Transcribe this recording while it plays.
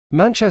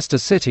Manchester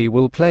City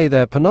will play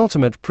their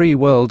penultimate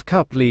pre-World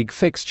Cup League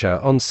fixture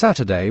on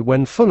Saturday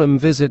when Fulham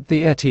visit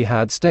the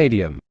Etihad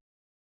Stadium.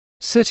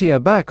 City are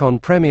back on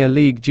Premier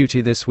League duty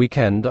this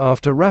weekend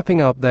after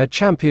wrapping up their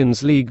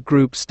Champions League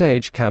group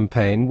stage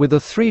campaign with a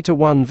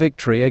 3-1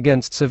 victory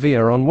against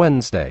Sevilla on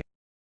Wednesday.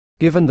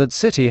 Given that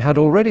City had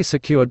already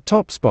secured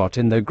top spot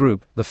in their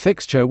group, the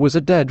fixture was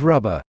a dead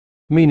rubber,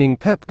 meaning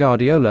Pep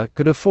Guardiola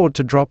could afford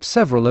to drop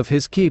several of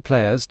his key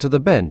players to the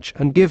bench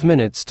and give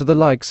minutes to the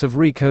likes of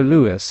Rico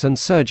Lewis and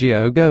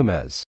Sergio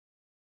Gomez.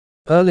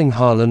 Erling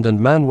Haaland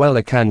and Manuel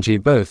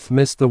Akanji both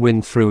missed the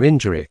win through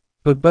injury,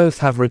 but both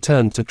have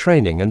returned to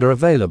training and are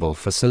available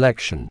for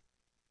selection.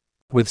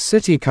 With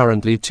City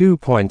currently 2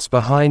 points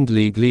behind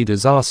league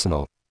leaders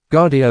Arsenal,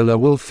 Guardiola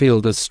will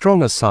field as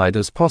strong a side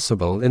as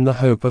possible in the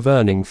hope of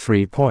earning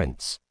 3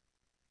 points.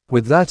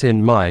 With that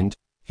in mind,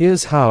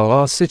 here's how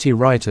our City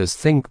writers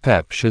think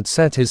Pep should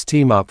set his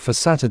team up for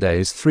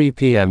Saturday's 3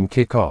 p.m.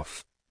 kickoff.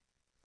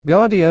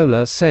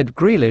 Guardiola said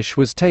Grealish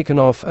was taken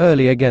off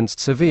early against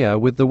Sevilla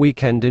with the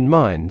weekend in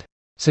mind,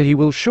 so he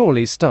will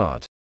surely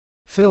start.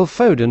 Phil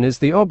Foden is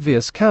the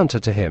obvious counter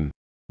to him,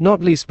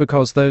 not least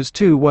because those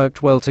two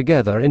worked well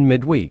together in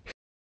midweek.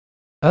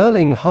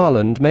 Erling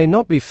Haaland may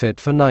not be fit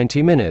for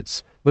 90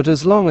 minutes, but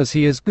as long as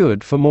he is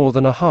good for more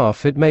than a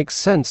half, it makes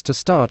sense to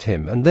start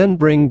him and then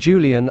bring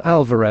Julian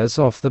Alvarez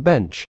off the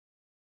bench.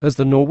 As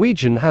the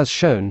Norwegian has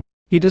shown,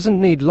 he doesn't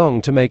need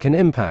long to make an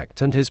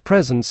impact, and his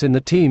presence in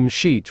the team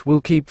sheet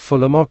will keep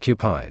Fulham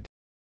occupied.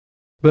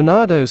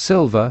 Bernardo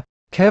Silva,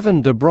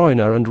 Kevin De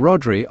Bruyne and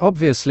Rodri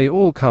obviously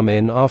all come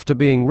in after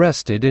being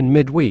rested in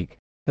midweek,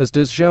 as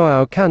does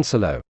João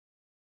Cancelo.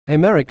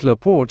 Aymeric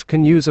Laporte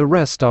can use a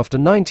rest after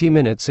 90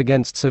 minutes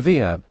against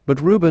Sevilla, but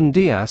Ruben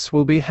Dias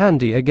will be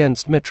handy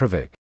against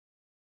Mitrovic.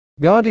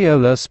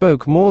 Guardiola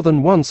spoke more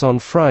than once on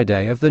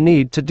Friday of the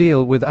need to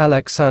deal with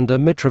Alexander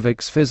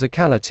Mitrovic's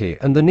physicality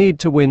and the need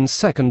to win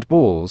second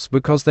balls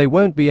because they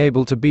won't be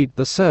able to beat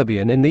the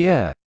Serbian in the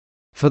air.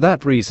 For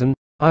that reason,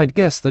 I'd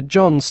guess that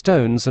John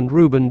Stones and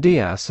Ruben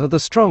Dias are the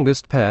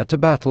strongest pair to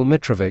battle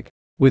Mitrovic,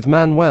 with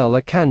Manuel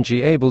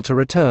Akanji able to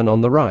return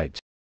on the right.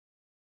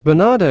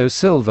 Bernardo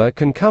Silva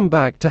can come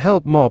back to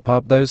help mop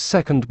up those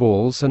second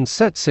balls and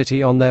set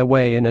City on their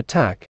way in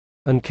attack,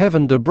 and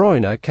Kevin De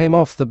Bruyne came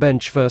off the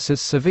bench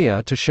versus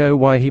Sevilla to show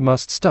why he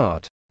must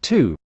start,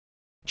 too.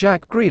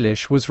 Jack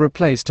Grealish was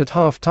replaced at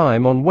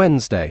half-time on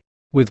Wednesday,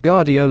 with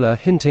Guardiola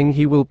hinting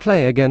he will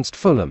play against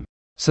Fulham,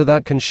 so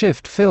that can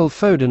shift Phil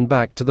Foden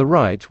back to the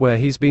right where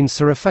he's been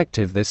so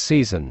effective this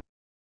season.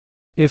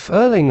 If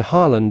Erling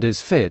Haaland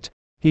is fit,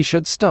 he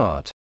should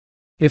start.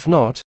 If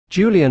not,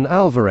 Julian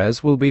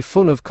Alvarez will be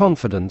full of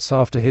confidence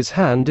after his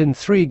hand in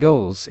 3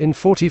 goals in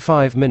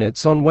 45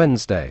 minutes on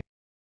Wednesday.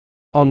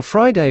 On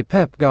Friday,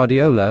 Pep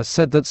Guardiola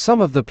said that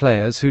some of the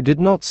players who did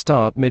not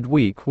start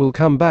midweek will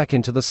come back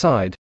into the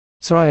side,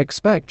 so I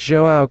expect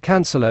João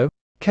Cancelo,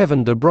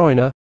 Kevin De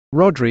Bruyne,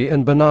 Rodri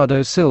and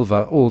Bernardo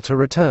Silva all to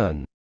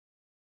return.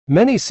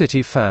 Many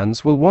City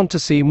fans will want to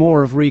see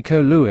more of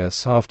Rico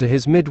Lewis after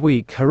his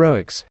midweek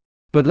heroics,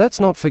 but let's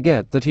not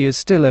forget that he is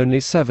still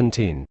only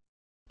 17.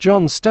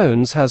 John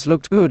Stones has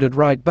looked good at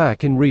right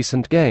back in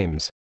recent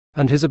games,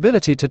 and his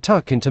ability to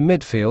tuck into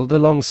midfield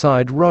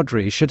alongside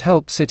Rodri should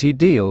help City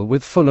deal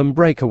with Fulham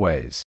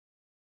breakaways.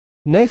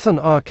 Nathan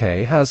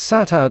Ake has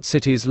sat out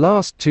City's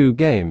last 2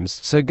 games,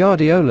 so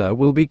Guardiola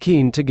will be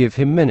keen to give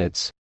him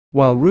minutes,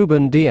 while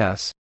Ruben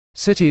Dias,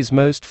 City's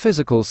most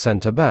physical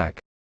centre-back,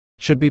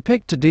 should be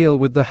picked to deal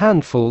with the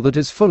handful that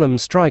is Fulham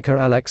striker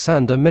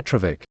Alexander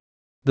Mitrovic.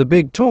 The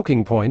big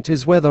talking point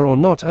is whether or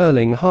not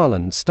Erling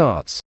Haaland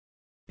starts.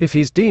 If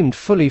he's deemed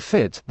fully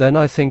fit, then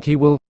I think he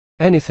will.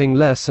 Anything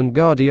less and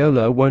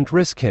Guardiola won't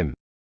risk him.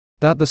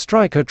 That the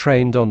striker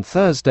trained on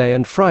Thursday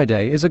and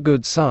Friday is a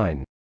good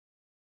sign.